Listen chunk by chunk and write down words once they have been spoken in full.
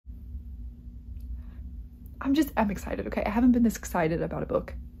I'm excited, okay? I haven't been this excited about a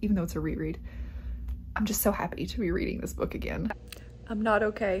book, even though it's a reread. I'm just so happy to be reading this book again. I'm not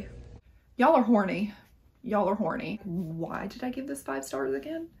okay. Y'all are horny. Y'all are horny. Why did I give this 5 stars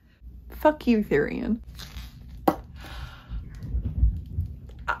again? Fuck you, Therian.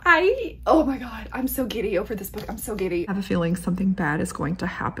 Oh my God, I'm so giddy over this book. I'm so giddy. I have a feeling something bad is going to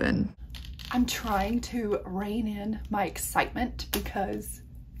happen. I'm trying to rein in my excitement because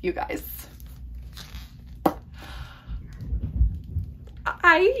you guys.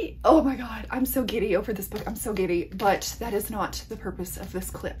 Oh my God, I'm so giddy over this book. I'm so giddy, but that is not the purpose of this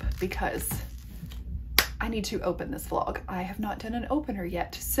clip because I need to open this vlog. I have not done an opener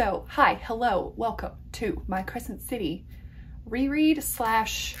yet. So hi, hello, welcome to my Crescent City reread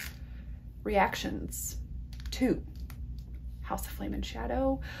 / reactions to House of Flame and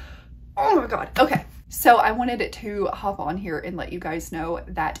Shadow. Oh my God. Okay. So I wanted to hop on here and let you guys know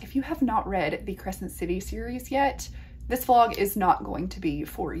that if you have not read the Crescent City series yet, this vlog is not going to be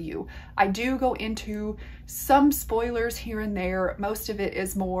for you. I do go into some spoilers here and there. Most of it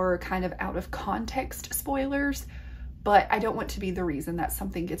is more kind of out of context spoilers, but I don't want to be the reason that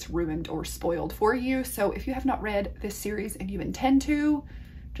something gets ruined or spoiled for you. So if you have not read this series and you intend to,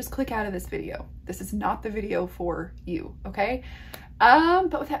 just click out of this video. This is not the video for you, okay?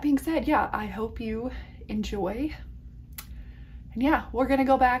 But with that being said, yeah, I hope you enjoy. And yeah, we're gonna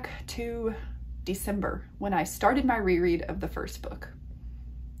go back to December when I started my reread of the first book.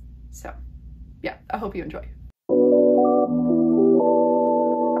 So yeah, I hope you enjoy.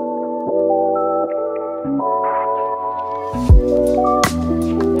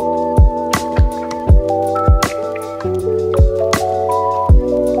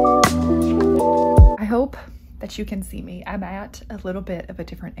 I hope that you can see me. I'm at a little bit of a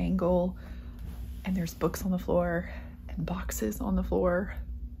different angle and there's books on the floor and boxes on the floor.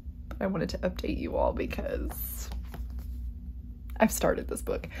 I wanted to update you all because I've started this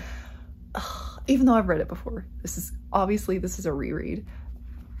book. Ugh, even though I've read it before, this is a reread.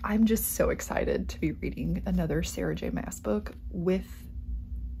 I'm just so excited to be reading another Sarah J. Maas book with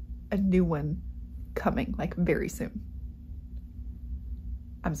a new one coming like very soon.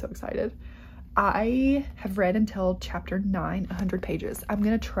 I'm so excited. I have read until chapter 9, 100 pages. I'm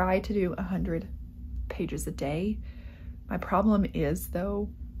gonna try to do 100 pages a day. My problem is though,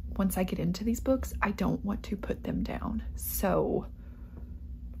 once I get into these books, I don't want to put them down. So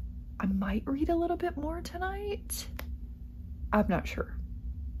I might read a little bit more tonight. I'm not sure.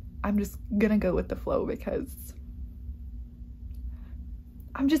 I'm just gonna go with the flow because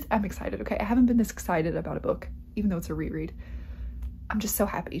I'm excited, okay? I haven't been this excited about a book, even though it's a reread. I'm just so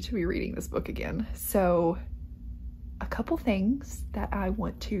happy to be reading this book again. So a couple things that I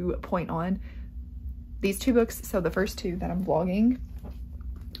want to point on. These 2 books, so the first 2 that I'm vlogging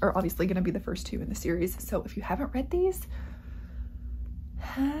are obviously going to be the first 2 in the series. So if you haven't read these,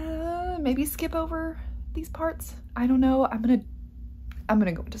 maybe skip over these parts. I don't know. I'm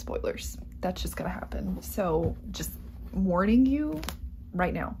gonna go into spoilers. That's just gonna happen. So just warning you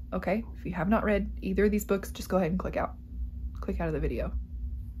right now, okay? If you have not read either of these books, just go ahead and click out of the video.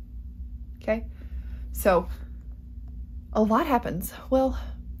 Okay? So a lot happens. Well,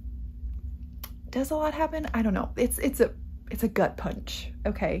 does a lot happen? I don't know. It's a gut punch,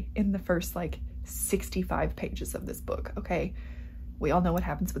 okay, in the first like 65 pages of this book, okay? We all know what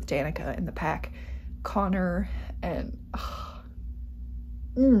happens with Danica and the pack, Connor, and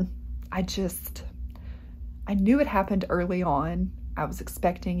I knew it happened early on. I was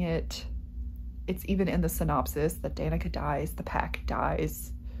expecting it. It's even in the synopsis that Danica dies, the pack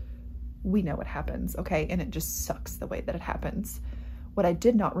dies. We know what happens, okay? And it just sucks the way that it happens. What I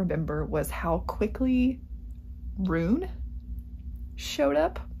did not remember was how quickly Rune showed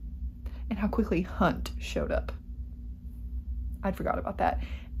up and how quickly Hunt showed up. I forgot about that.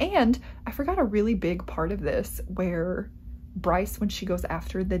 And I forgot a really big part of this where Bryce, when she goes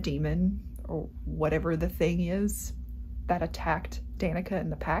after the demon or whatever the thing is that attacked Danica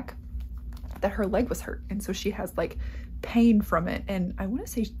and the pack, that her leg was hurt. And so she has like pain from it. And I want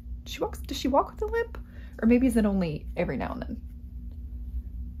to say does she walk with a limp? Or maybe is it only every now and then?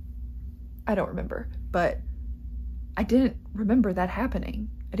 I don't remember, but I didn't remember that happening.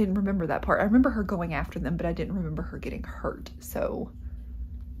 I didn't remember that part. I remember her going after them, but I didn't remember her getting hurt. So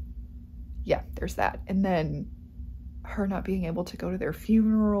yeah, there's that. And then her not being able to go to their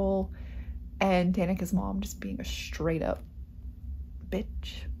funeral and Danica's mom just being a straight up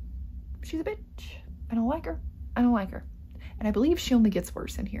bitch. She's a bitch. I don't like her. I don't like her. And I believe she only gets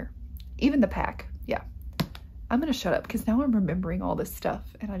worse in here. Even the pack. Yeah. I'm gonna shut up because now I'm remembering all this stuff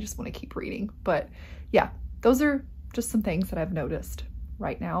and I just want to keep reading. But yeah, those are just some things that I've noticed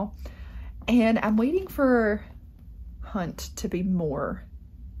right now. And I'm waiting for Hunt to be more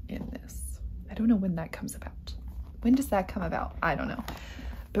in this. I don't know when that comes about. When does that come about? I don't know.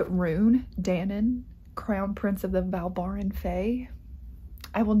 But Rune, Danon, Crown Prince of the Valbaran Fae,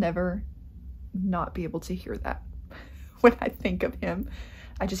 I will never not be able to hear that when I think of him.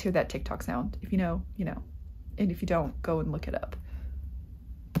 I just hear that TikTok sound. If you know, you know. And if you don't, go and look it up.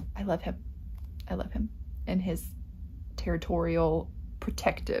 I love him. I love him. And his territorial,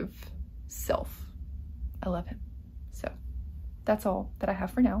 protective self. I love him. So that's all that I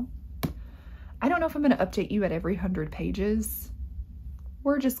have for now. I don't know if I'm going to update you at every 100 pages.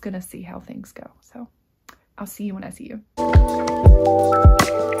 We're just going to see how things go. So I'll see you when I see you.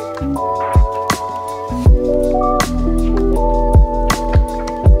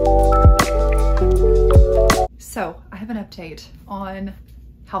 So I have an update on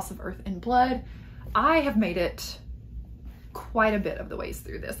House of Earth and Blood. I have made it quite a bit of the ways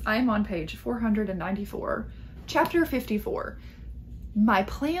through this. I'm on page 494, chapter 54. My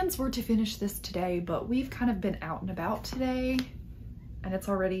plans were to finish this today, but we've kind of been out and about today and it's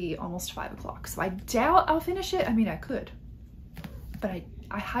already almost 5 o'clock. So I doubt I'll finish it. I mean, I could, but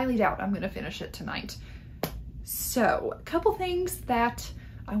I highly doubt I'm gonna finish it tonight. So a couple things that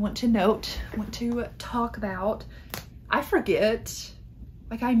I want to note, want to talk about. I forget,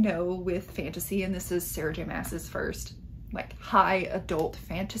 like I know with fantasy, and this is Sarah J. Maas's first like high adult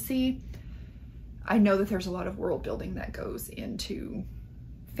fantasy, I know that there's a lot of world building that goes into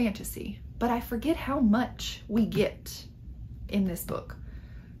fantasy, but I forget how much we get in this book.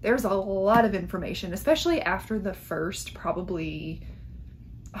 There's a lot of information, especially after the first probably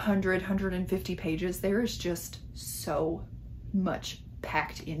 100, 150 pages. There is just so much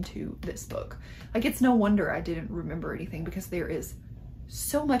packed into this book. Like, it's no wonder I didn't remember anything because there is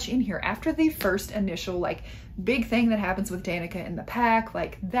so much in here. After the first initial like big thing that happens with Danica in the pack,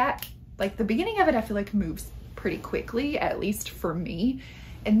 like that, like the beginning of it I feel like moves pretty quickly, at least for me,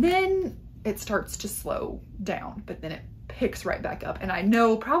 and then it starts to slow down, but then it picks right back up. And I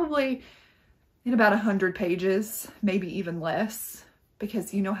know probably in about 100 pages, maybe even less,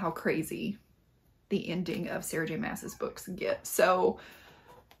 because you know how crazy the ending of Sarah J. Maas's books get. So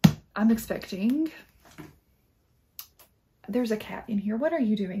I'm expecting... There's a cat in here. What are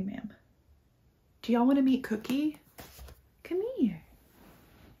you doing, ma'am? Do y'all want to meet Cookie? Come here.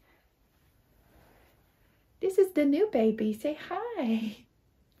 This is the new baby. Say hi.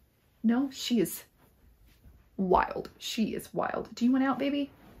 No, she is wild. She is wild. Do you want out,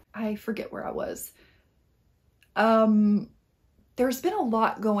 baby? I forget where I was. There's been a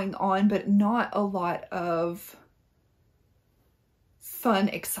lot going on, but not a lot of fun,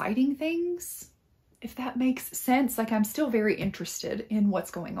 exciting things, if that makes sense. Like, I'm still very interested in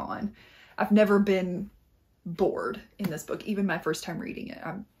what's going on. I've never been bored in this book, even my first time reading it.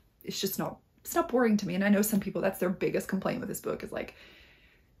 It's not boring to me. And I know some people, that's their biggest complaint with this book, is like,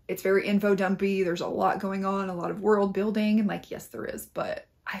 it's very info dumpy. There's a lot going on, a lot of world building. And like, yes, there is, but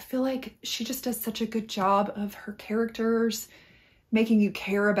I feel like she just does such a good job of her characters, making you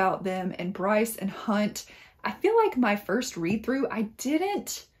care about them. And Bryce and Hunt, I feel like my first read through, I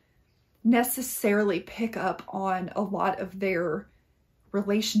didn't necessarily pick up on a lot of their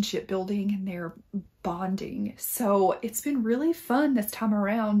relationship building and their bonding. So it's been really fun this time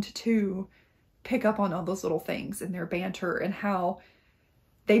around to pick up on all those little things and their banter and how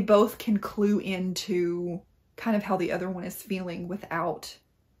they both can clue into kind of how the other one is feeling without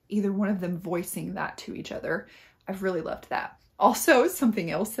either one of them voicing that to each other. I've really loved that. Also, something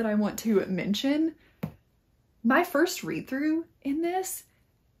else that I want to mention, my first read through in this,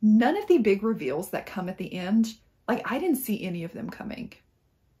 none of the big reveals that come at the end, like I didn't see any of them coming.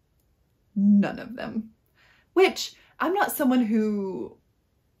 None of them. Which, I'm not someone who,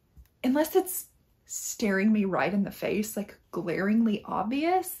 unless it's staring me right in the face, like glaringly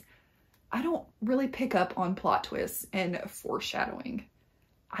obvious, I don't really pick up on plot twists and foreshadowing.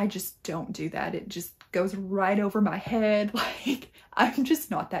 I just don't do that. It just goes right over my head. Like, I'm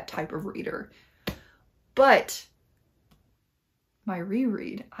just not that type of reader. But my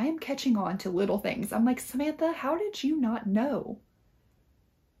reread, I am catching on to little things. I'm like, Samantha, how did you not know?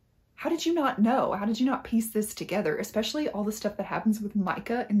 How did you not know? How did you not piece this together? Especially all the stuff that happens with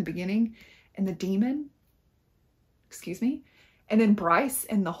Micah in the beginning and the demon, excuse me, and then Bryce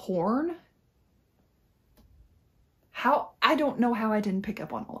and the horn. How, I don't know how I didn't pick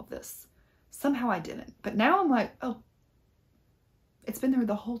up on all of this. Somehow I didn't. But now I'm like, oh, it's been there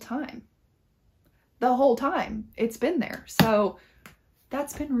the whole time. The whole time it's been there. So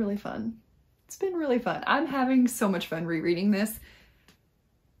that's been really fun. It's been really fun. I'm having so much fun rereading this,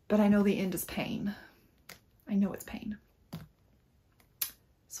 but I know the end is pain. I know it's pain.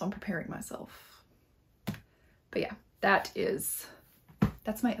 So So I'm preparing myself. But yeah, that's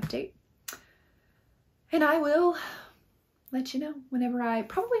my update. And I will let you know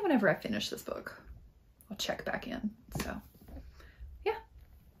probably whenever I finish this book. I'll check back in. So yeah.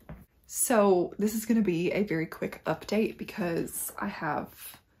 So this is going to be a very quick update because I have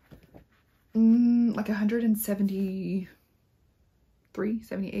like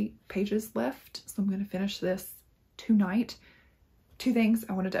 78 pages left. So I'm going to finish this tonight. 2 things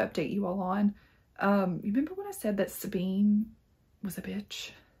I wanted to update you all on. You remember when I said that Sabine was a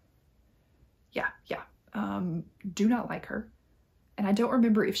bitch? Yeah. Do not like her. And I don't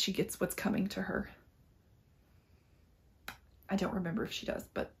remember if she gets what's coming to her. I don't remember if she does,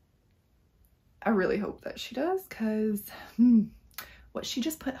 but I really hope that she does, because what she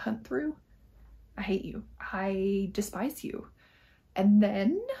just put Hunt through, I hate you. I despise you. And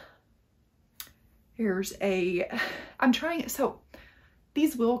then here's so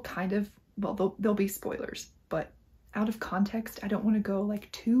these will kind of, well, they'll be spoilers, but out of context, I don't want to go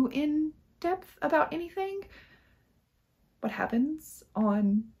like too in depth about anything. What happens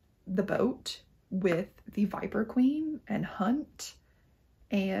on the boat with the Viper Queen and Hunt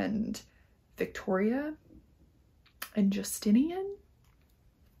and Victoria and Justinian,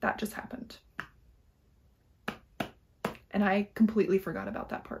 that just happened. And I completely forgot about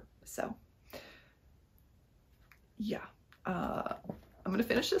that part. So yeah, I'm gonna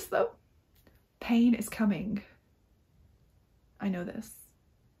finish this though. Pain is coming. I know this.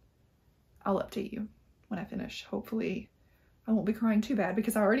 I'll update you when I finish. Hopefully I won't be crying too bad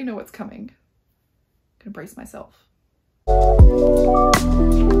because I already know what's coming. I'm gonna brace myself.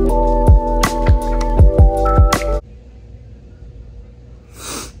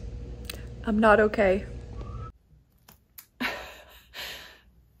 I'm not okay.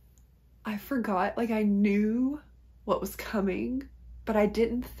 I forgot, like I knew what was coming, but I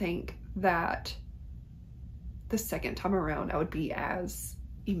didn't think that the second time around I would be as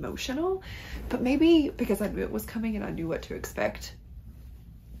emotional. But maybe because I knew it was coming and I knew what to expect,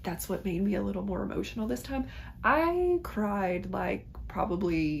 that's what made me a little more emotional this time. I cried like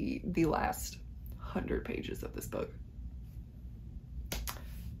probably the last 100 pages of this book.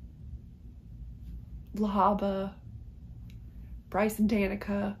 Lahaba, Bryce and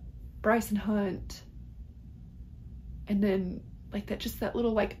Danica, Bryce and Hunt, and then like that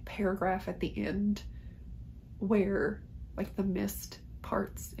little like paragraph at the end where like the mist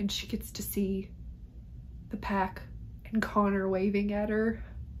parts and she gets to see the pack and Connor waving at her.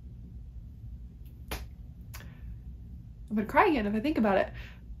 I'm gonna cry again if I think about it.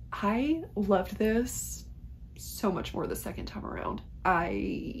 I loved this so much more the second time around.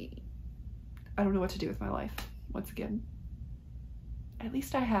 I don't know what to do with my life once again. At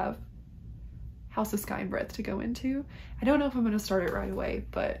least I have House of Sky and Breath to go into. I don't know if I'm gonna start it right away,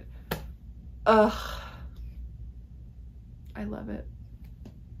 but I love it.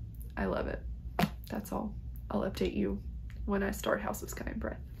 I love it. That's all. I'll update you when I start House of Sky and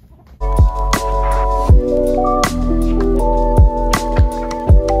Breath.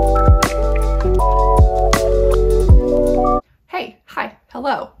 Hey, hi,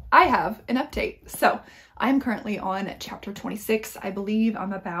 hello. I have an update. So I'm currently on chapter 26. I believe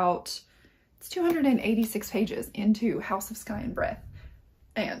I'm about, it's 286 pages into House of Sky and Breath.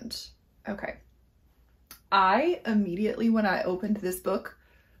 And okay, I immediately, when I opened this book,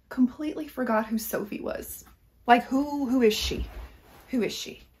 completely forgot who Sophie was. Like, who is she? Who is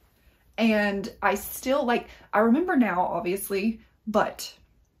she? And I still, like, I remember now, obviously, but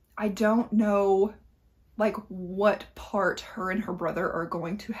I don't know, like, what part her and her brother are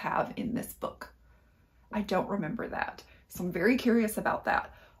going to have in this book. I don't remember that. So I'm very curious about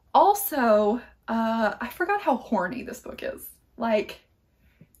that. Also, I forgot how horny this book is. Like,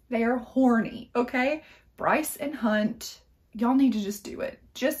 they are horny, okay? Bryce and Hunt, y'all need to just do it.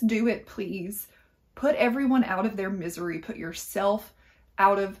 Just do it, please. Put everyone out of their misery. Put yourself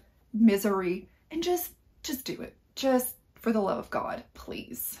out of misery and just do it. Just for the love of God,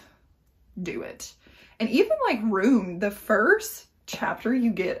 please do it. And even like Rune, the first chapter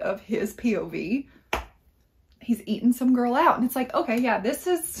you get of his POV, he's eating some girl out and it's like, okay, yeah, this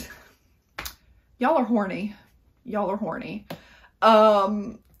is, y'all are horny. Y'all are horny.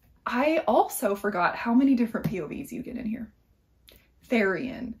 I also forgot how many different POVs you get in here.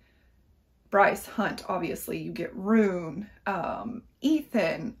 Therian, Bryce, Hunt, obviously you get Rune,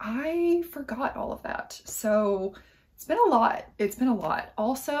 Ethan. I forgot all of that. So it's been a lot. It's been a lot.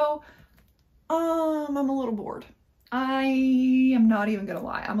 Also, I'm a little bored. I am not even gonna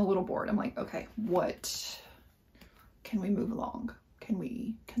lie. I'm a little bored. I'm like, okay, what? Can we move along?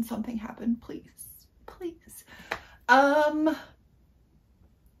 Can something happen, please? Please.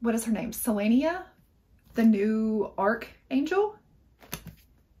 what is her name? Selenia, the new archangel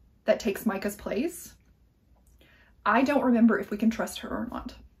that takes Micah's place. I don't remember if we can trust her or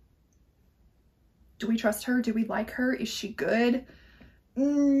not. Do we trust her? Do we like her? Is she good?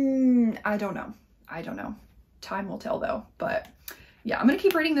 I don't know. I don't know. Time will tell though. But yeah, I'm going to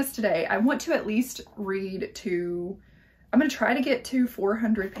keep reading this today. I want to at least read to, I'm going to try to get to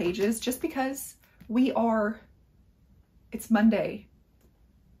 400 pages just because it's Monday,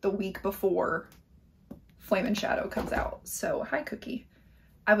 the week before Flame and Shadow comes out. So hi Cookie.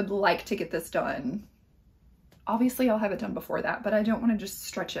 I would like to get this done. Obviously I'll have it done before that, but I don't want to just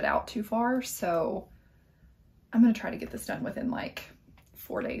stretch it out too far. So I'm going to try to get this done within like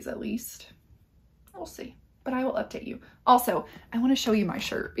 4 days at least. We'll see, but I will update you. Also, I want to show you my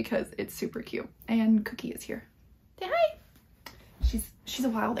shirt because it's super cute and Cookie is here. Say hi. She's a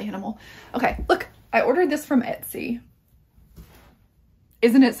wild animal. Okay, look, I ordered this from Etsy.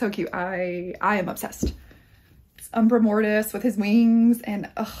 Isn't it so cute? I am obsessed. It's Umbra Mortis with his wings and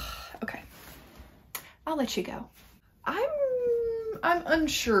okay. I'll let you go. I'm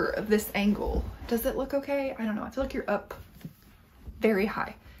unsure of this angle. Does it look okay? I don't know. I feel like you're up very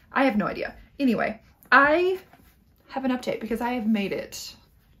high. I have no idea. Anyway, I have an update because I have made it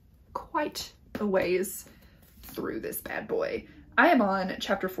quite a ways through this bad boy. I am on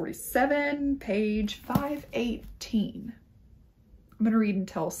chapter 47, page 518. I'm gonna read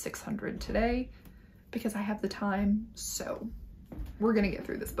until 600 today because I have the time, so we're gonna get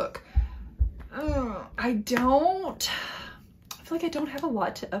through this book. I feel like I don't have a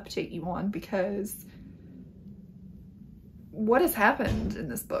lot to update you on because what has happened in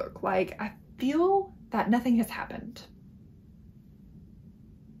this book? Like, I feel that nothing has happened.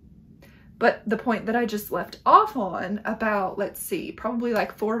 But the point that I just left off on about, let's see, probably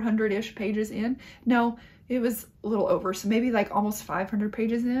like 400-ish pages in. No, it was a little over. So maybe like almost 500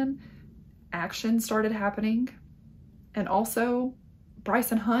 pages in, action started happening. And also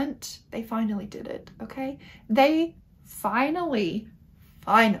Bryce and Hunt, they finally did it, okay? They finally,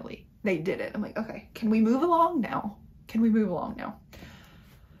 they did it. I'm like, okay, can we move along now? Can we move along now?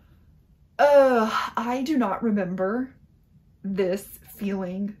 I do not remember this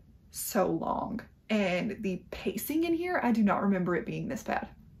feeling so long. And the pacing in here, I do not remember it being this bad.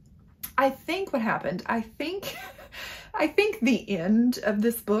 I think what happened, I think the end of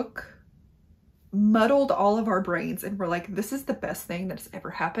this book muddled all of our brains and we're like, this is the best thing that's ever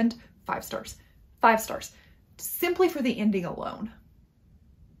happened. 5 stars. 5 stars. Simply for the ending alone.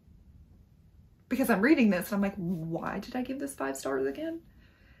 Because I'm reading this and I'm like, why did I give this 5 stars again?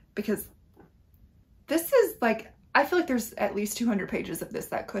 Because this is like, I feel like there's at least 200 pages of this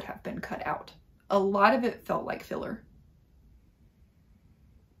that could have been cut out. A lot of it felt like filler.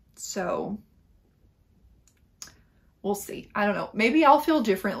 So we'll see. I don't know. Maybe I'll feel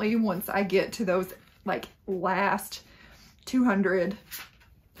differently once I get to those like last 200,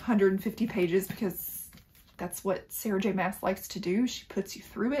 150 pages because that's what Sarah J. Maas likes to do. She puts you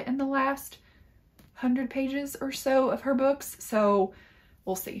through it in the last 100 pages or so of her books. So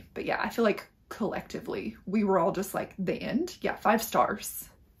we'll see. But yeah, I feel like collectively we were all just like, the end? Yeah, 5 stars.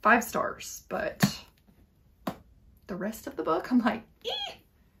 5 stars. But the rest of the book, I'm like,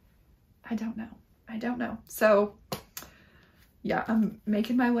 I don't know. I don't know. So yeah, I'm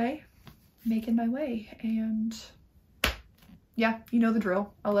making my way. And yeah, you know the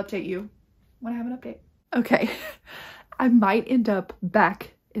drill. I'll update you when I have an update. Okay, I might end up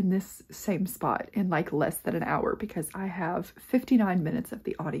back in this same spot in like less than an hour because I have 59 minutes of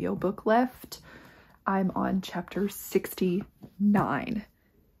the audiobook left. I'm on chapter 69.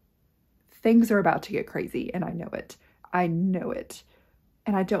 Things are about to get crazy and I know it. I know it.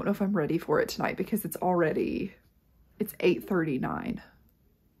 And I don't know if I'm ready for it tonight because it's 8:39.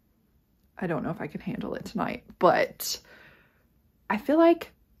 I don't know if I can handle it tonight, but I feel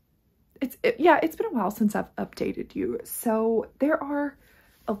like it's been a while since I've updated you. So there are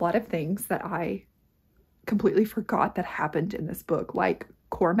a lot of things that I completely forgot that happened in this book, like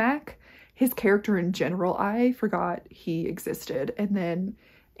Cormac, his character in general, I forgot he existed. And then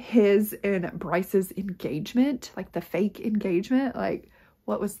his and Bryce's engagement, like the fake engagement, like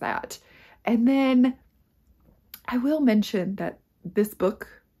what was that? And then I will mention that this book,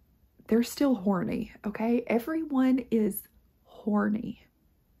 they're still horny, okay? Everyone is horny.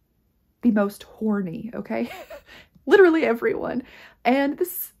 The most horny, okay? Literally everyone. And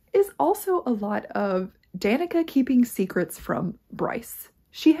this is also a lot of Danica keeping secrets from Bryce.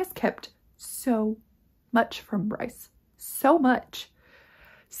 She has kept so much from Bryce. So much.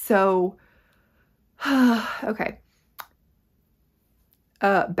 So, okay.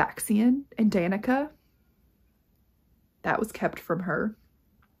 Baxian and Danica, that was kept from her.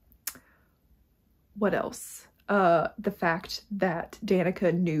 What else? The fact that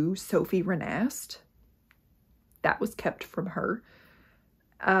Danica knew Sophie Renast. That was kept from her.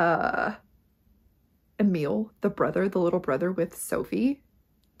 Emil, the brother, the little brother with Sophie's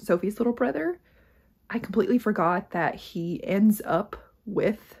little brother. I completely forgot that he ends up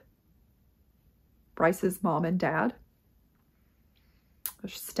with Bryce's mom and dad, or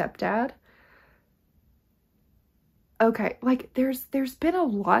stepdad. Okay, like there's been a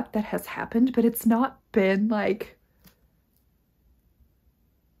lot that has happened, but it's not been like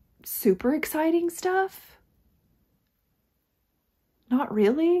super exciting stuff. Not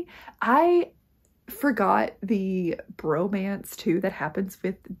really. I forgot the bromance too that happens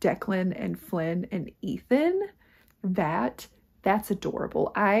with Declan and Flynn and Ethan. That's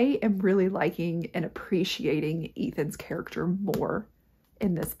adorable. I am really liking and appreciating Ethan's character more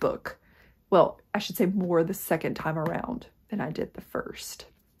in this book. Well, I should say more the second time around than I did the first.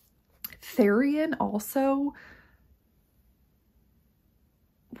 Therian also.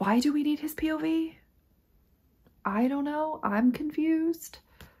 Why do we need his POV? I don't know. I'm confused.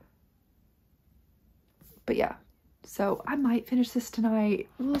 But yeah, so I might finish this tonight.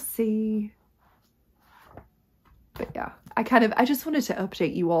 We'll see. But yeah, I just wanted to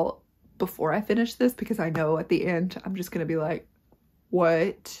update you all before I finish this, because I know at the end I'm just going to be like,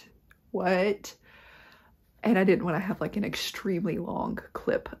 what? And I didn't want to have like an extremely long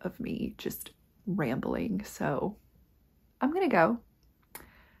clip of me just rambling. So I'm going to go.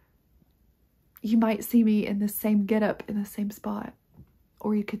 You might see me in the same getup in the same spot,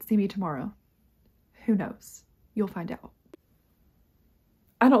 or you could see me tomorrow. Who knows? You'll find out.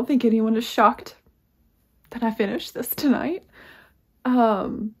 I don't think anyone is shocked that I finished this tonight.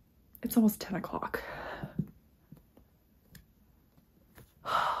 It's almost 10 o'clock.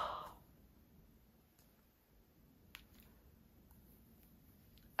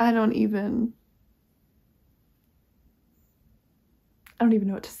 I don't even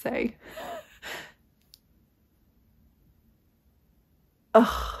know what to say.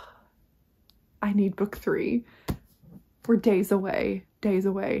 Ugh. I need book 3. We're days away.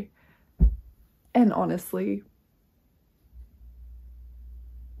 And honestly,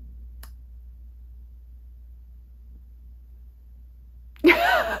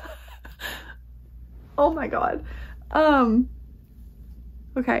 oh my God.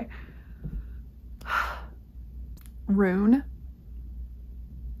 Okay. Rune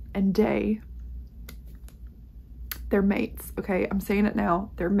and Day, they're mates. Okay, I'm saying it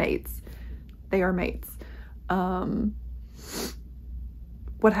now. They're mates. They are mates.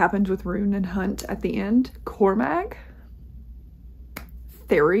 What happened with Rune and Hunt at the end? Cormac?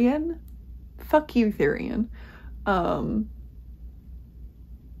 Therian? Fuck you, Therian.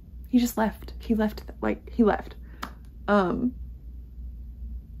 He just left. He left.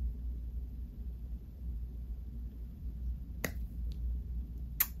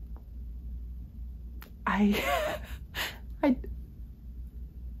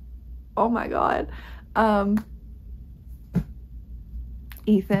 Oh my God.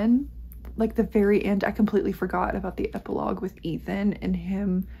 Ethan, like the very end, I completely forgot about the epilogue with Ethan and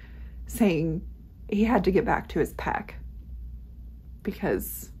him saying he had to get back to his pack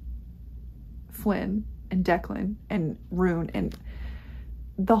because Flynn and Declan and Rune and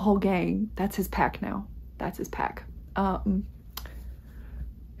the whole gang, that's his pack now. That's his pack.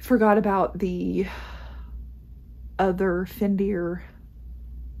 Forgot about the other Fendir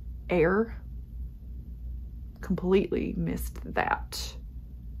heir. Completely missed that.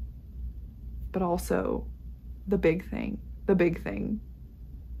 But also the big thing.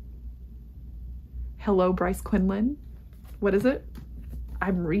 Hello, Bryce Quinlan. What is it?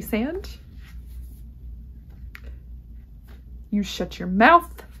 I'm Rhysand. You shut your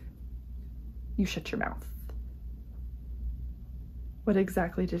mouth. You shut your mouth. What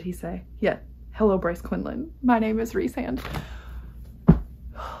exactly did he say? Yeah. Hello, Bryce Quinlan. My name is Rhysand.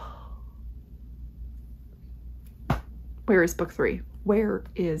 Where is book 3? Where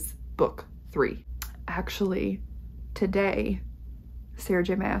is book 3? Actually, today, Sarah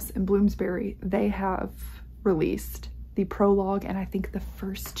J. Maas and Bloomsbury, they have released the prologue and I think the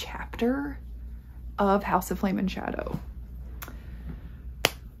first chapter of House of Flame and Shadow.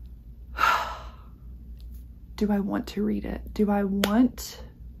 Do I want to read it? Do I want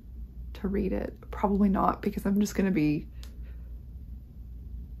to read it? Probably not, because I'm just gonna be,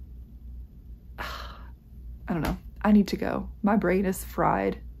 I don't know. I need to go. My brain is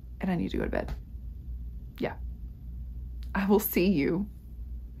fried and I need to go to bed. Yeah. I will see you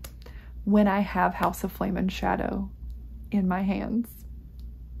when I have House of Flame and Shadow in my hands.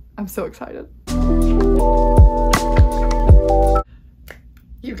 I'm so excited.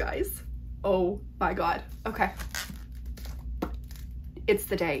 You guys, Oh my God. Okay. It's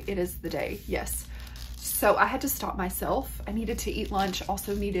the day. It is the day. Yes. So I had to stop myself. I needed to eat lunch,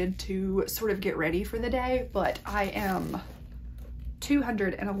 also needed to sort of get ready for the day, but I am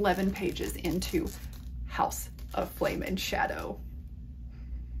 211 pages into House of Flame and Shadow.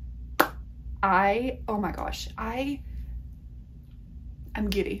 Oh my gosh, I'm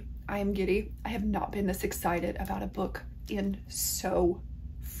giddy. I am giddy. I have not been this excited about a book in so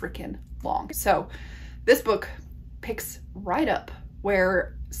freaking long. So this book picks right up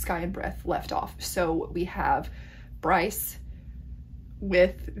where Sky and Breath left off. So we have Bryce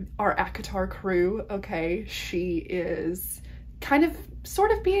with our ACOTAR crew. Okay, she is kind of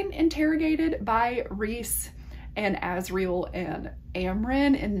sort of being interrogated by Rhys and Asriel and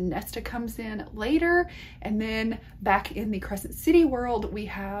Amren, and Nesta comes in later. And then back in the Crescent City world, we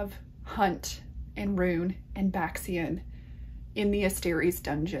have Hunt and Rune and Baxian in the Asteri's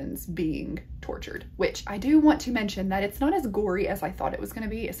dungeons being tortured, which I do want to mention that it's not as gory as I thought it was going to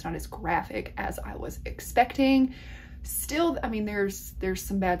be. It's not as graphic as I was expecting. Still, I mean, there's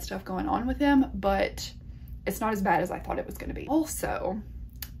some bad stuff going on with him, but it's not as bad as I thought it was going to be. Also,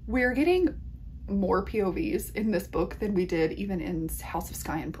 we're getting more POVs in this book than we did even in House of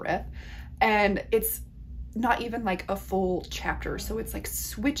Sky and Breath, and it's not even like a full chapter, so it's like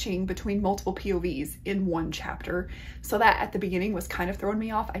switching between multiple POVs in one chapter. So that at the beginning was kind of throwing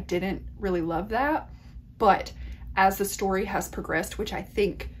me off. I didn't really love that, but as the story has progressed, which I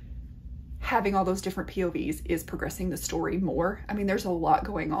think having all those different POVs is progressing the story more. I mean, there's a lot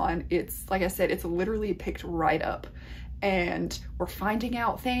going on. It's like I said, it's literally picked right up, and we're finding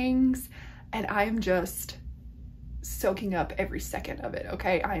out things, and I am just soaking up every second of it.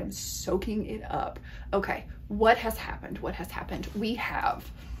 Okay, I am soaking it up. Okay, what has happened? What has happened? We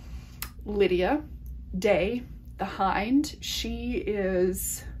have Lydia Day, the Hind.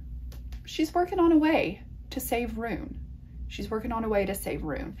 She's working on a way to save Rune. She's working on a way to save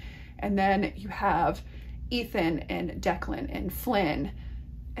Rune. And then you have Ethan and Declan and Flynn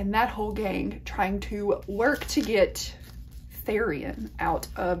and that whole gang trying to work to get Therian out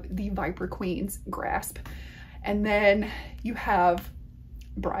of the Viper Queen's grasp. And then you have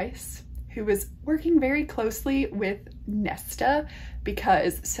Bryce, who is working very closely with Nesta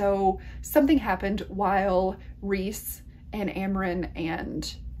because something happened while Rhys and Amren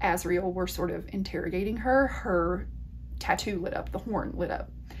and Asriel were sort of interrogating her. Her tattoo lit up, the horn lit up.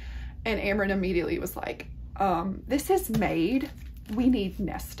 And Amren immediately was like, this is Maid, we need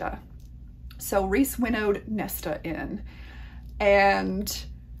Nesta. So Rhys winnowed Nesta in, and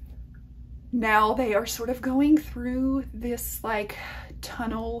now they are sort of going through this like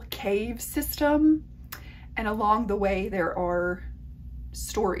tunnel cave system, and along the way there are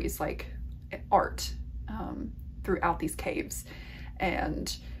stories like art throughout these caves,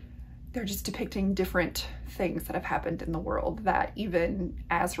 and they're just depicting different things that have happened in the world that even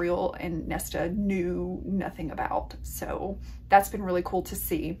Asriel and Nesta knew nothing about. So that's been really cool to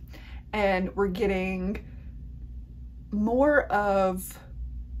see. And we're getting more of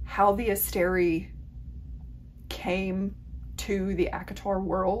how the Asteri came to the ACOTAR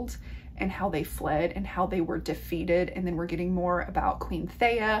world and how they fled and how they were defeated. And then we're getting more about Queen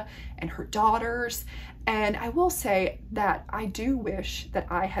Thea and her daughters. And I will say that I do wish that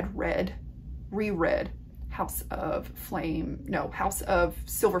I had reread House of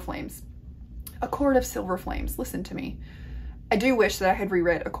Silver Flames. A Court of Silver Flames. Listen to me. I do wish that I had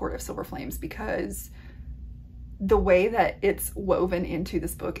reread A Court of Silver Flames, because the way that it's woven into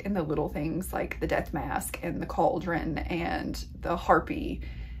this book and the little things like the death mask and the cauldron and the harpy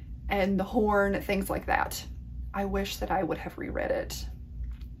and the horn, things like that, I wish that I would have reread it.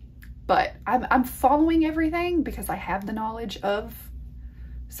 But I'm following everything because I have the knowledge of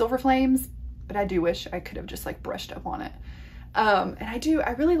Silver Flames, but I do wish I could have just like brushed up on it. And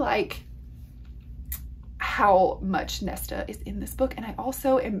I really like how much Nesta is in this book. And I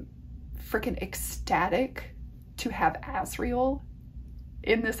also am freaking ecstatic to have Asriel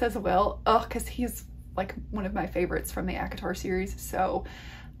in this as well. Oh, because he's like one of my favorites from the ACOTAR series. So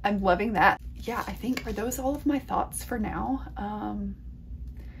I'm loving that. Yeah, I think, are those all of my thoughts for now?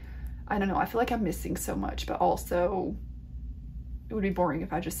 I don't know. I feel like I'm missing so much, but also it would be boring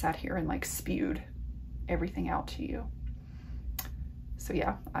if I just sat here and like spewed everything out to you. So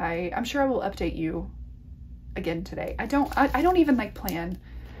yeah, I'm sure I will update you again today. I don't even like plan.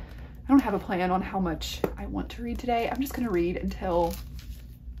 I don't have a plan on how much I want to read today. I'm just going to read until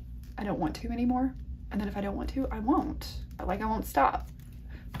I don't want to anymore. And then if I don't want to, I won't. Like, I won't stop.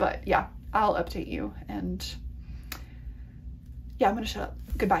 But yeah, I'll update you. And yeah, I'm going to shut up.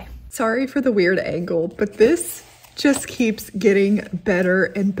 Goodbye. Sorry for the weird angle, but this just keeps getting better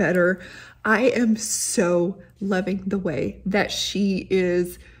and better. I am so loving the way that she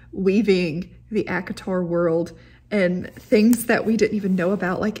is weaving the ACOTAR world and things that we didn't even know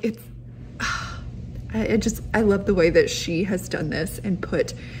about. Like, it's, I love the way that she has done this and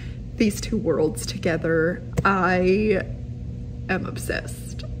put these two worlds together. I am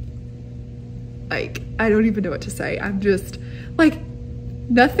obsessed. Like, I don't even know what to say. I'm just, like,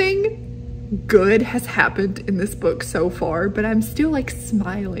 nothing good has happened in this book so far, but I'm still like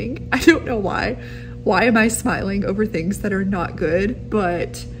smiling. I don't know why. Why am I smiling over things that are not good?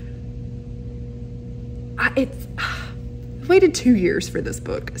 But I've waited 2 years for this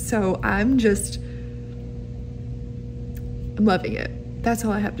book, so I'm loving it. That's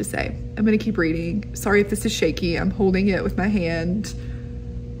all I have to say. I'm gonna keep reading. Sorry if this is shaky. I'm holding it with my hand.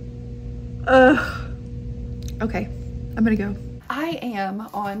 Okay, I'm gonna go. I am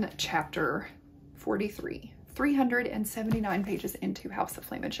on chapter 43, 379 pages into House of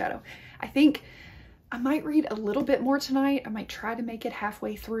Flame and Shadow. I think I might read a little bit more tonight. I might try to make it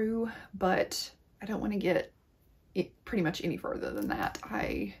halfway through, but I don't want to get it pretty much any further than that.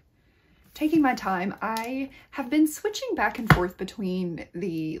 Taking my time. I have been switching back and forth between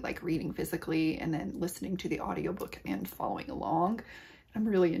the like reading physically and then listening to the audiobook and following along. I'm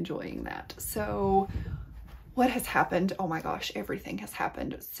really enjoying that. So what has happened? Oh my gosh, everything has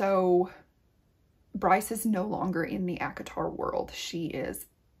happened. So Bryce is no longer in the ACOTAR world. She is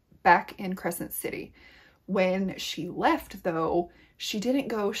back in Crescent City. When she left though, she didn't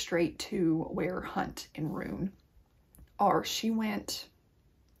go straight to where Hunt and Rune are. She went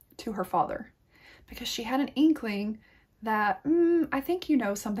to her father because she had an inkling that, I think you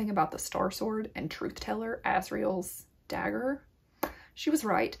know something about the Star Sword and Truth Teller, Asriel's dagger. She was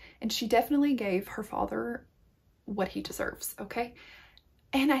right, and she definitely gave her father what he deserves, okay?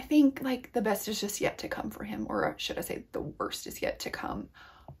 And I think like the best is just yet to come for him, or should I say the worst is yet to come.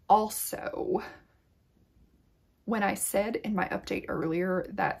 Also, when I said in my update earlier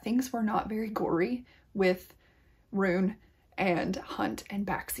that things were not very gory with Rune and Hunt and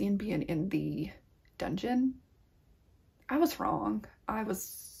Baxian being in the dungeon, I was wrong. I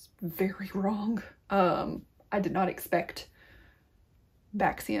was very wrong. I did not expect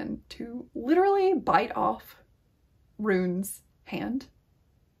Baxian to literally bite off Rune's hand.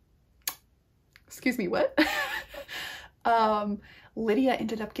 Excuse me, what? Lydia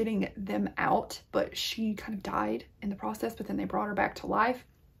ended up getting them out, but she kind of died in the process, but then they brought her back to life.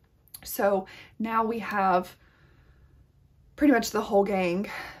 So now we have pretty much the whole gang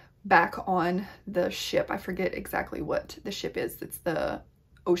back on the ship. I forget exactly what the ship is. It's the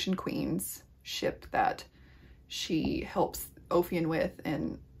Ocean Queen's ship that she helps Ophion with,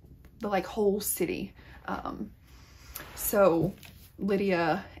 and the like whole city. So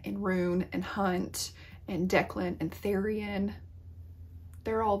Lydia and Rune and Hunt and Declan and Therian,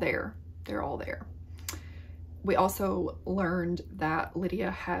 they're all there. They're all there. We also learned that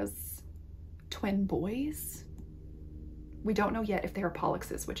Lydia has twin boys. We don't know yet if they are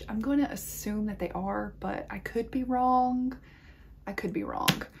Pollexes, which I'm going to assume that they are, but I could be wrong. I could be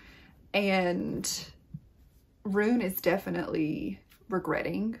wrong. And Rune is definitely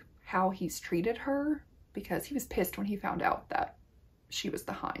regretting how he's treated her, because he was pissed when he found out that she was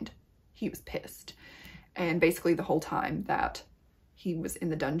the Hind. He was pissed. And basically the whole time that he was in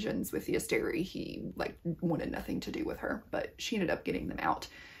the dungeons with the Asteri, he like wanted nothing to do with her, but she ended up getting them out.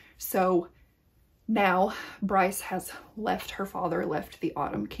 So now Bryce has left her father, left the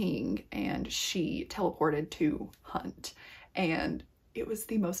Autumn King, and she teleported to Hunt. And it was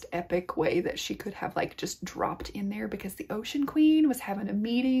the most epic way that she could have like just dropped in there, because the Ocean Queen was having a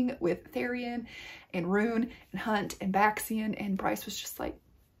meeting with Therian and Rune and Hunt and Baxian, and Bryce was just like,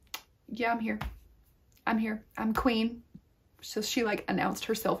 yeah, I'm here. I'm here. I'm queen. So she like announced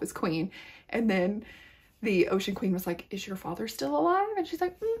herself as queen. And then the Ocean Queen was like, is your father still alive? And she's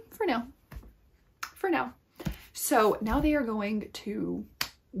like, for now. For now. So now they are going to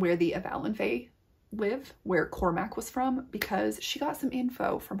where the Avalon Fae live, where Cormac was from, because she got some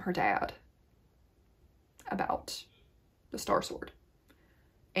info from her dad about the Star Sword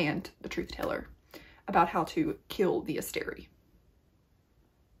and the Truth Teller, about how to kill the Asteri.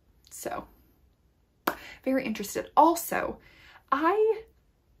 So very interested. Also, I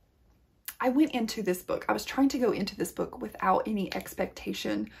went into this book, I was trying to go into this book without any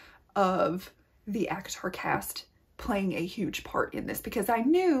expectation of the ACOTAR cast playing a huge part in this, because I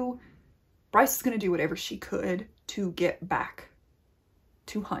knew Bryce was going to do whatever she could to get back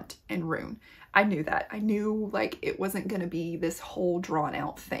to Hunt and Rune. I knew that. I knew like it wasn't going to be this whole drawn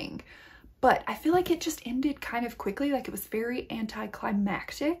out thing, but I feel like it just ended kind of quickly. Like it was very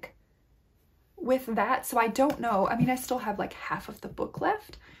anticlimactic with that. So I don't know. I mean, I still have like half of the book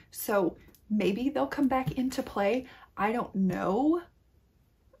left. So maybe they'll come back into play. I don't know,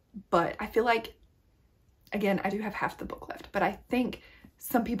 but I feel like, again, I do have half the book left, but I think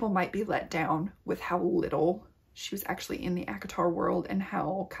some people might be let down with how little she was actually in the ACOTAR world and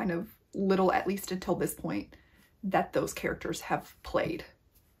how kind of little, at least until this point, that those characters have played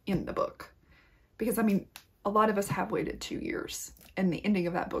in the book. Because, I mean, a lot of us have waited 2 years, and the ending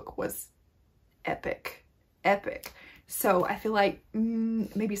of that book was epic, epic. So I feel like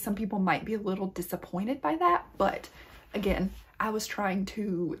maybe some people might be a little disappointed by that, but again, I was trying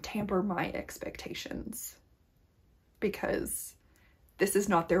to tamper my expectations because this is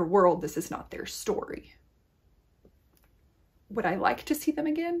not their world, this is not their story. Would I like to see them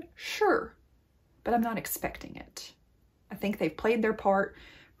again? Sure, but I'm not expecting it. I think they've played their part.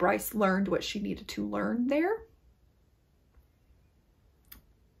 Bryce learned what she needed to learn there.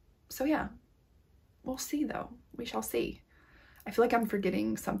 So yeah, we'll see though. We shall see. I feel like I'm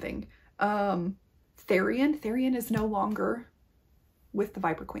forgetting something. Therian is no longer with the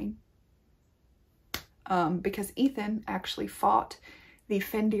Viper Queen. Because Ethan actually fought the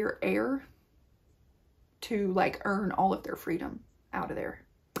Fendir heir to like earn all of their freedom out of there.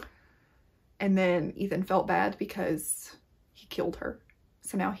 And then Ethan felt bad because he killed her.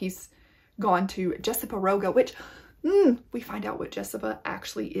 So now he's gone to Jessica Roga, which we find out what Jessica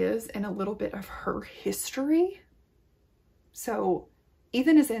actually is and a little bit of her history. So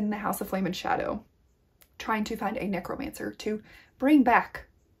Ethan is in the House of Flame and Shadow trying to find a necromancer to bring back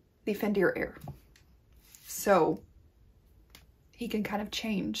the Fendir heir. So he can kind of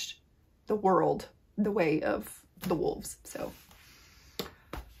change the world the way of the wolves. So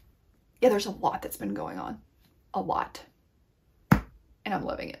yeah, there's a lot that's been going on. A lot. And I'm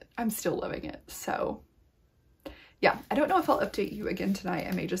loving it. I'm still loving it. So yeah, I don't know if I'll update you again tonight.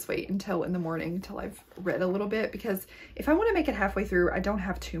 I may just wait until in the morning until I've read a little bit, because if I want to make it halfway through, I don't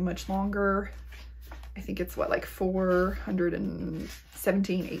have too much longer. I think it's what, like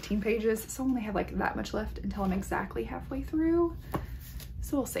 417, 18 pages. So I only have like that much left until I'm exactly halfway through.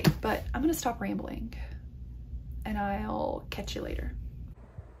 So we'll see, but I'm going to stop rambling and I'll catch you later.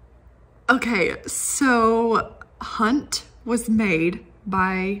 Okay, so Hunt was made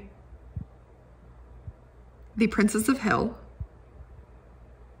by the Princes of Hell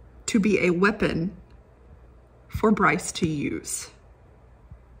to be a weapon for Bryce to use.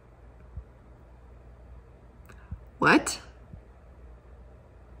 What?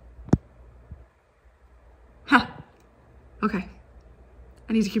 Huh. Okay.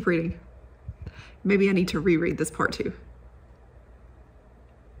 I need to keep reading. Maybe I need to reread this part too.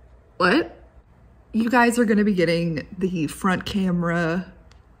 What? You guys are going to be getting the front camera,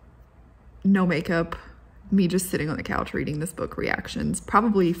 no makeup, me just sitting on the couch reading this book reactions,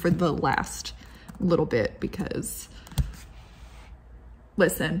 probably for the last little bit, because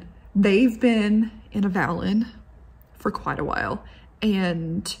listen, they've been in Avalon for quite a while,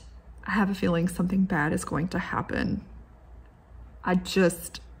 and I have a feeling something bad is going to happen. I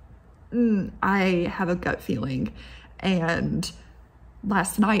have a gut feeling. And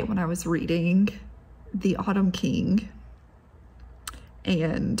last night when I was reading The Autumn King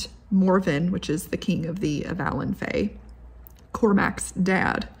and Morven, which is the king of the Avalon Fae, Cormac's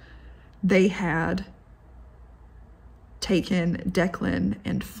dad, they had taken Declan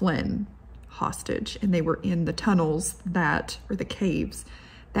and Flynn hostage, and they were in the tunnels that, or the caves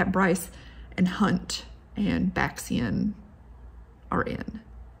that Bryce and Hunt and Baxian are in.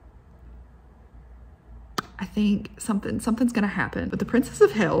 I think something's gonna happen. But the Princess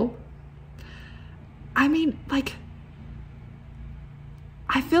of Hell, I mean, like,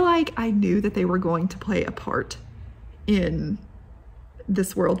 I feel like I knew that they were going to play a part in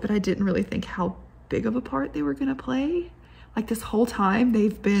this world, but I didn't really think how big of a part they were gonna play. Like, this whole time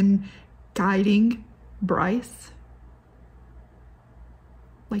they've been guiding Bryce,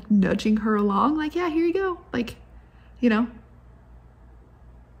 like nudging her along, like, yeah, here you go, like, you know.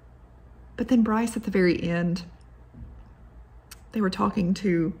 But then Bryce at the very end, they were talking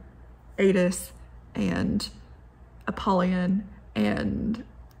to Adis and Apollyon and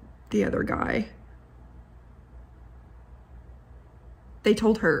the other guy. They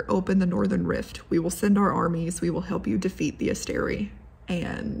told her, open the Northern Rift. We will send our armies. We will help you defeat the Asteri.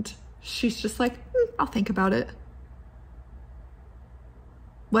 And she's just like, I'll think about it.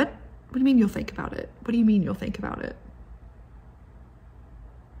 What? What do you mean you'll think about it? What do you mean you'll think about it?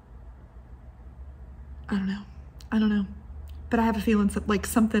 I don't know. I don't know. But I have a feeling like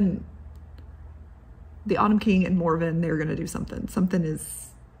something, the Autumn King and Morven, they're going to do something.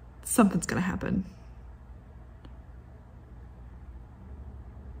 Something's going to happen.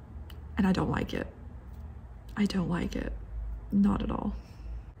 And I don't like it. I don't like it. Not at all.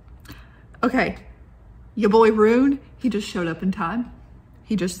 Okay, your boy Rune, he just showed up in time.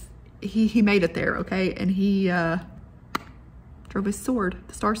 He made it there, okay? And he drove his sword,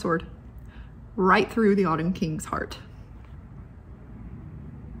 the Star Sword, right through the Autumn King's heart.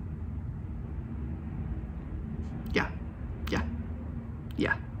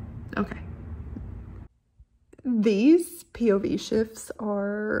 Yeah, okay. These POV shifts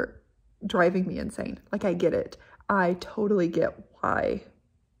are driving me insane. Like, I get it. I totally get why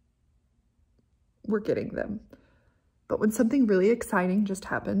we're getting them. But when something really exciting just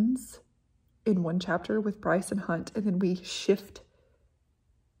happens in one chapter with Bryce and Hunt, and then we shift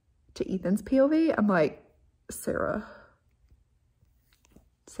to Ethan's POV, I'm like, Sarah,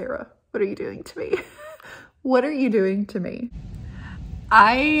 what are you doing to me? What are you doing to me?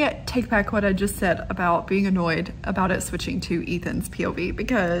 I take back what I just said about being annoyed about it switching to Ethan's POV,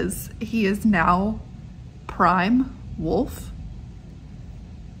 because he is now prime wolf.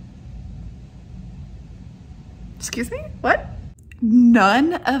 Excuse me? What?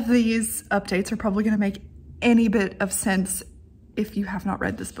 None of these updates are probably going to make any bit of sense if you have not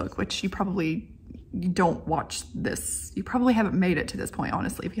read this book, which you don't watch this. You probably haven't made it to this point,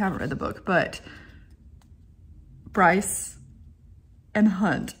 honestly, if you haven't read the book. But Bryce and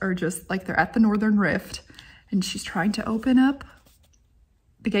Hunt are just like, they're at the Northern Rift, and she's trying to open up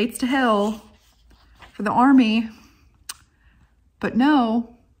the gates to hell for the army. But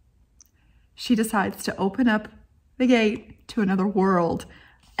no, she decides to open up the gate to another world.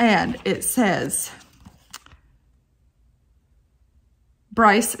 And it says,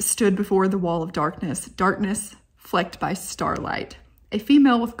 Bryce stood before the wall of darkness, darkness flecked by starlight. A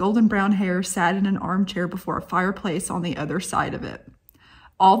female with golden brown hair sat in an armchair before a fireplace on the other side of it.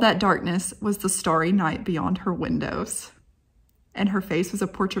 All that darkness was the starry night beyond her windows. And her face was a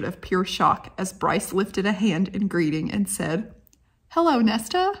portrait of pure shock as Bryce lifted a hand in greeting and said, "Hello,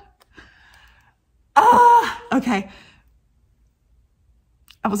 Nesta." Okay.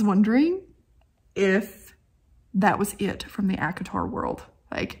 I was wondering if that was it from the ACOTAR world.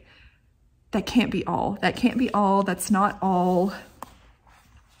 Like, that can't be all. That can't be all. That's not all.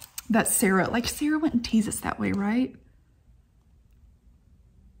 That Sarah wouldn't tease us that way, right?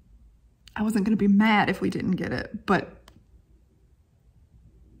 I wasn't going to be mad if we didn't get it, but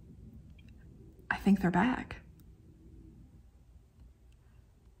I think they're back.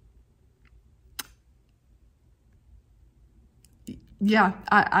 Yeah,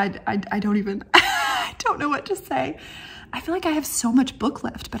 I don't even, I don't know what to say. I feel like I have so much book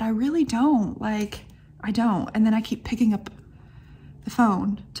left, but I really don't. Like, I don't. And then I keep picking up the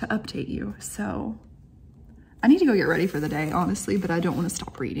phone to update you. So I need to go get ready for the day, honestly, but I don't want to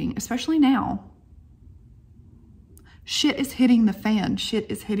stop reading, especially now. Shit is hitting the fan. Shit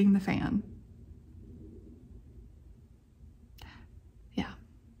is hitting the fan. Yeah.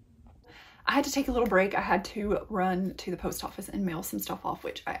 I had to take a little break. I had to run to the post office and mail some stuff off,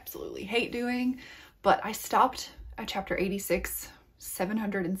 which I absolutely hate doing, but I stopped at chapter 86,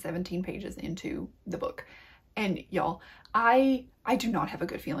 717 pages into the book. And y'all, I do not have a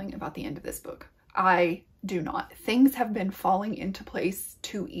good feeling about the end of this book. I do not. Things have been falling into place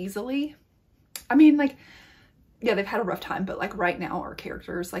too easily. I mean, like, yeah, they've had a rough time, but like right now our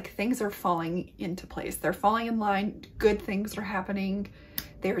characters, like, things are falling into place. They're falling in line. Good things are happening.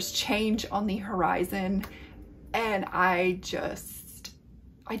 There's change on the horizon. And I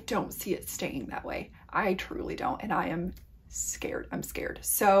don't see it staying that way. I truly don't. And I am scared. I'm scared.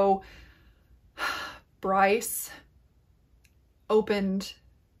 So Bryce opened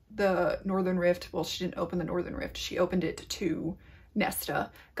the Northern Rift. Well, she didn't open the Northern Rift. She opened it to Nesta,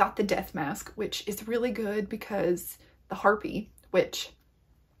 got the death mask, which is really good because the harpy, which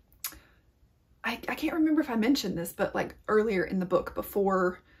I can't remember if I mentioned this, but like earlier in the book,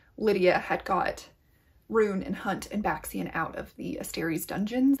 before Lydia had got Rune and Hunt and Baxian out of the Asteri's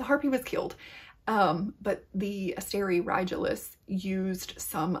dungeons, the harpy was killed. But the Asteri Rigelus used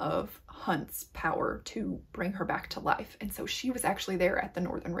some of Hunt's power to bring her back to life. And so she was actually there at the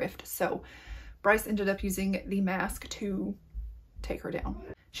Northern Rift. So Bryce ended up using the mask to take her down.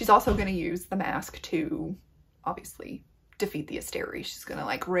 She's also going to use the mask to obviously defeat the Asteri. She's going to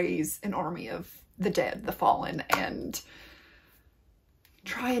like raise an army of the dead, the fallen, and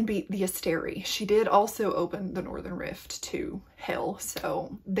try and beat the Asteri. She did also open the Northern Rift to hell,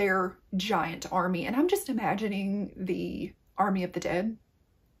 so their giant army. And I'm just imagining the army of the dead,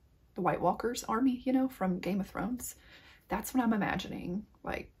 the White Walkers army, you know, from Game of Thrones. That's what I'm imagining,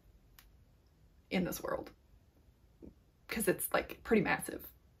 like, in this world. Because it's, like, pretty massive.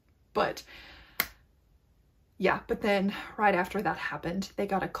 But, yeah. But then, right after that happened, they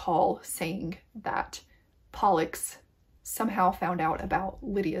got a call saying that Pollux somehow found out about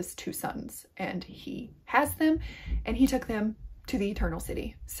Lydia's 2 sons, and he has them, and he took them to the Eternal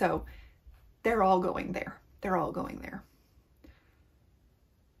City. So they're all going there. They're all going there.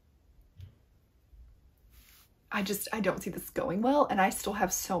 I don't see this going well, and I still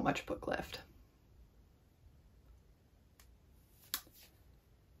have so much book left.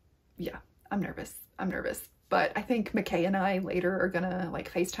 Yeah, I'm nervous. But I think McKay and I later are gonna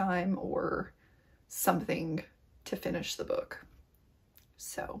like FaceTime or something to finish the book.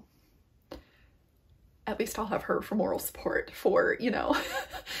 So at least I'll have her for moral support for, you know,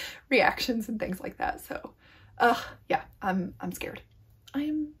 reactions and things like that. So yeah, I'm scared. I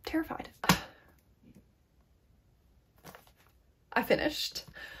am terrified. I finished.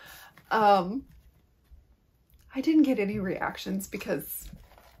 I didn't get any reactions because,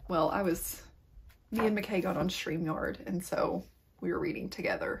 well, me and McKay got on StreamYard, and so we were reading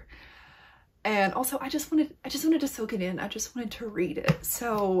together. And also I just wanted to soak it in. I just wanted to read it.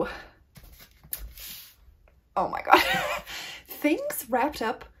 So, oh my God. Things wrapped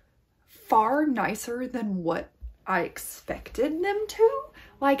up far nicer than what I expected them to.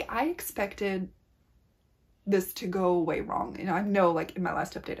 Like, I expected this to go way wrong. And I know, like, in my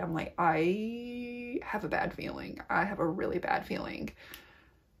last update, I'm like, I have a bad feeling. I have a really bad feeling.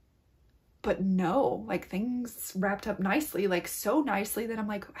 But no, like, things wrapped up nicely, like so nicely that I'm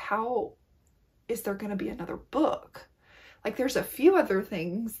like, how is there gonna be another book? Like, there's a few other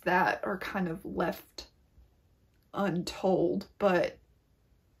things that are kind of left untold, but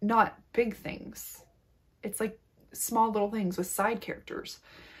not big things. It's like small little things with side characters,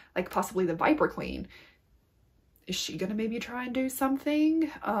 like possibly the Viper Queen. Is she gonna maybe try and do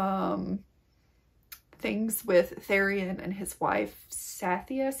something? Things with Therian and his wife,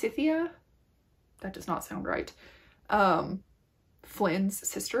 Scythia? That does not sound right. Flynn's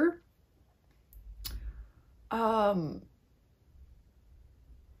sister.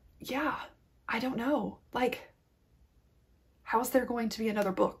 Yeah, I don't know. Like, how is there going to be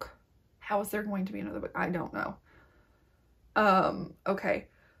another book? How is there going to be another book? I don't know. Okay.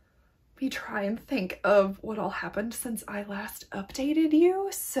 Let me try and think of what all happened since I last updated you.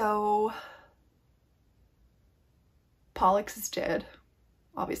 So, Pollux is dead.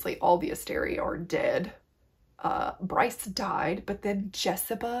 Obviously, all the Asteri are dead. Bryce died, but then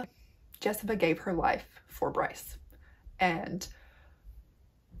Jessica gave her life for Bryce. And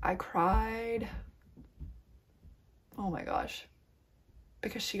I cried. Oh my gosh.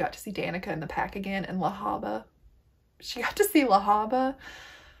 Because she got to see Danica in the pack again, and Lahaba. She got to see Lahaba.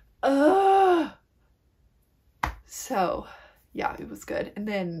 So, yeah, it was good. And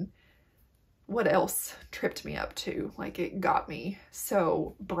then what else tripped me up too? Like, it got me.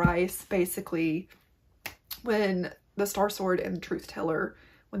 So Bryce, basically, when the Star Sword and Truth Teller,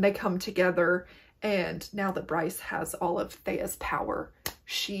 when they come together, and now that Bryce has all of Thea's power,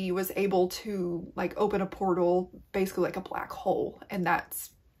 she was able to like open a portal, basically like a black hole, and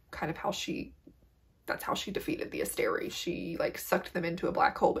that's kind of how she defeated the Asteri. She like sucked them into a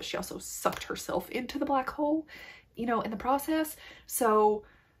black hole, but she also sucked herself into the black hole, you know, in the process. So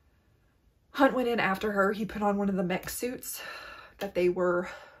Hunt went in after her. He put on one of the mech suits that they were,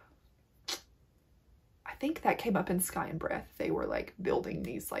 I think that came up in Sky and Breath. They were like building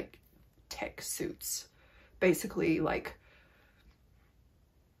these like tech suits, basically like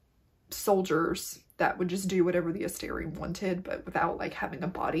soldiers that would just do whatever the Asteri wanted, but without like having a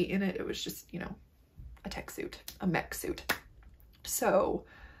body in it. It was just, you know, a tech suit, a mech suit. So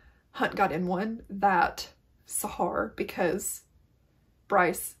Hunt got in one that Sahar, because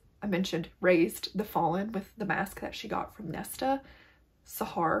Bryce, I mentioned, raised the Fallen with the mask that she got from Nesta.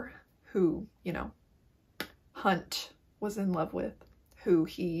 Sahar, who, you know, Hunt was in love with, who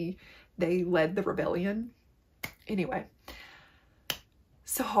they led the rebellion. Anyway,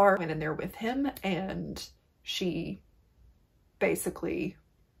 Sahar went in there with him, and she basically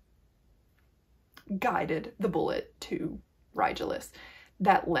guided the bullet to Rigelus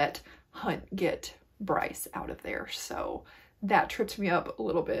that let Hunt get Bryce out of there. So that tripped me up a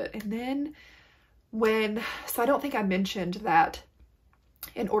little bit. And then so I don't think I mentioned that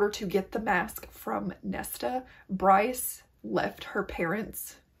in order to get the mask from Nesta, Bryce left her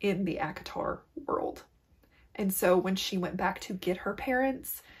parents in the Akatar world. And so when she went back to get her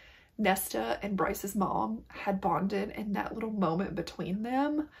parents, Nesta and Bryce's mom had bonded, and that little moment between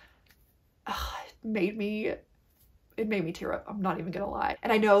them, it made me tear up. I'm not even gonna lie.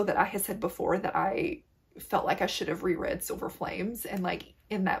 And I know that I had said before that I felt like I should have reread Silver Flames, and like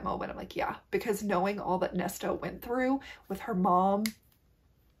in that moment I'm like, yeah, because knowing all that Nesta went through with her mom,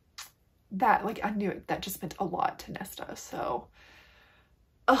 that like I knew that just meant a lot to Nesta. So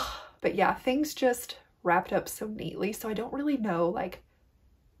but yeah, things just wrapped up so neatly, so I don't really know like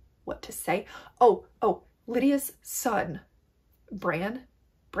what to say. Oh, Lydia's son,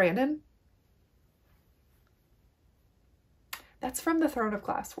 Brandon, that's from the Throne of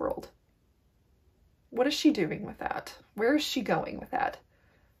Glass world. What is she doing with that? Where is she going with that?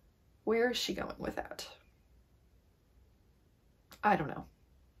 Where is she going with that? I don't know.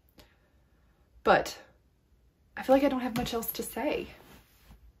 But I feel like I don't have much else to say.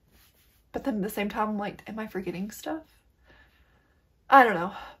 But then at the same time, I'm like, am I forgetting stuff? I don't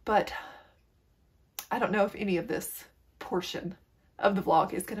know. But I don't know if any of this portion of the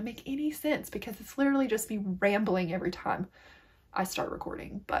vlog is going to make any sense, because it's literally just me rambling every time I start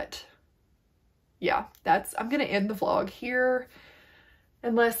recording. But yeah, I'm going to end the vlog here,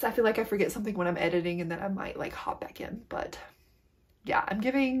 unless I feel like I forget something when I'm editing, and then I might like hop back in. But yeah, I'm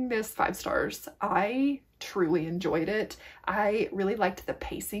giving this 5 stars. I truly enjoyed it. I really liked the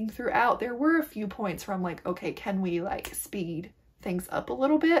pacing throughout. There were a few points where I'm like, okay, can we like speed things up a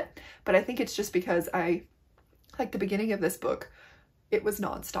little bit? But I think it's just because I like the beginning of this book, it was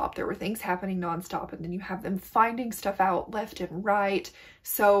nonstop. There were things happening nonstop, and then you have them finding stuff out left and right.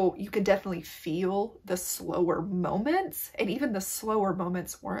 So you could definitely feel the slower moments, and even the slower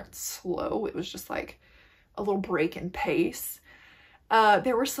moments weren't slow. It was just like a little break in pace.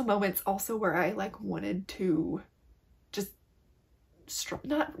 There were some moments also where I like wanted to just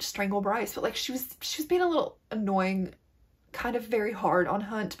not strangle Bryce, but like she was being a little annoying, kind of very hard on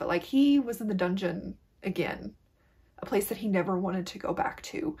Hunt. But like he was in the dungeon again, a place that he never wanted to go back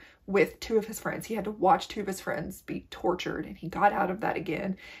to, with 2 of his friends. He had to watch 2 of his friends be tortured, and he got out of that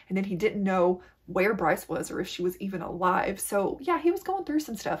again. And then he didn't know where Bryce was or if she was even alive. So yeah, he was going through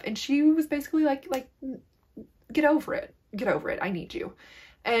some stuff, and she was basically like get over it. Get over it. I need you.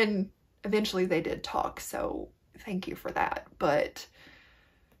 And eventually they did talk, so thank you for that. But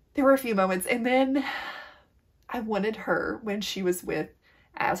there were a few moments, and then I wanted her, when she was with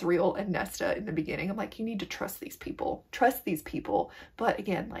Asriel and Nesta in the beginning, I'm like, you need to trust these people. Trust these people. But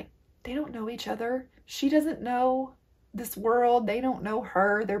again, like, they don't know each other. She doesn't know this world. They don't know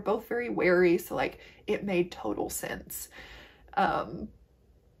her. They're both very wary. So like, it made total sense. But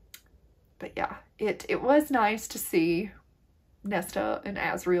yeah, it was nice to see Nesta and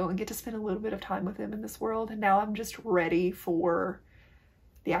Asriel and get to spend a little bit of time with them in this world. And now I'm just ready for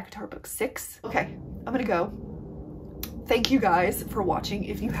the ACOTAR book 6. Okay, I'm gonna go. Thank you guys for watching.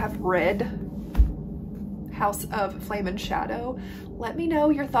 If you have read House of Flame and Shadow, let me know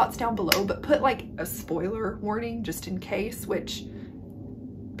your thoughts down below, but put like a spoiler warning just in case, which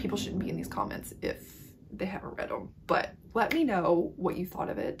people shouldn't be in these comments if they haven't read them. But let me know what you thought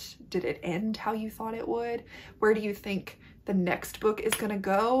of it. Did it end how you thought it would? Where do you think the next book is gonna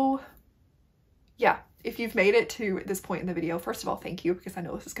go? Yeah, if you've made it to this point in the video, first of all, thank you, because I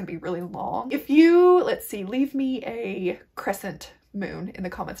know this is gonna be really long. If you, let's see, leave me a crescent moon in the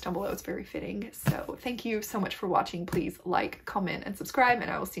comments down below, it's very fitting. So thank you so much for watching. Please like, comment, and subscribe,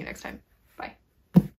 and I will see you next time.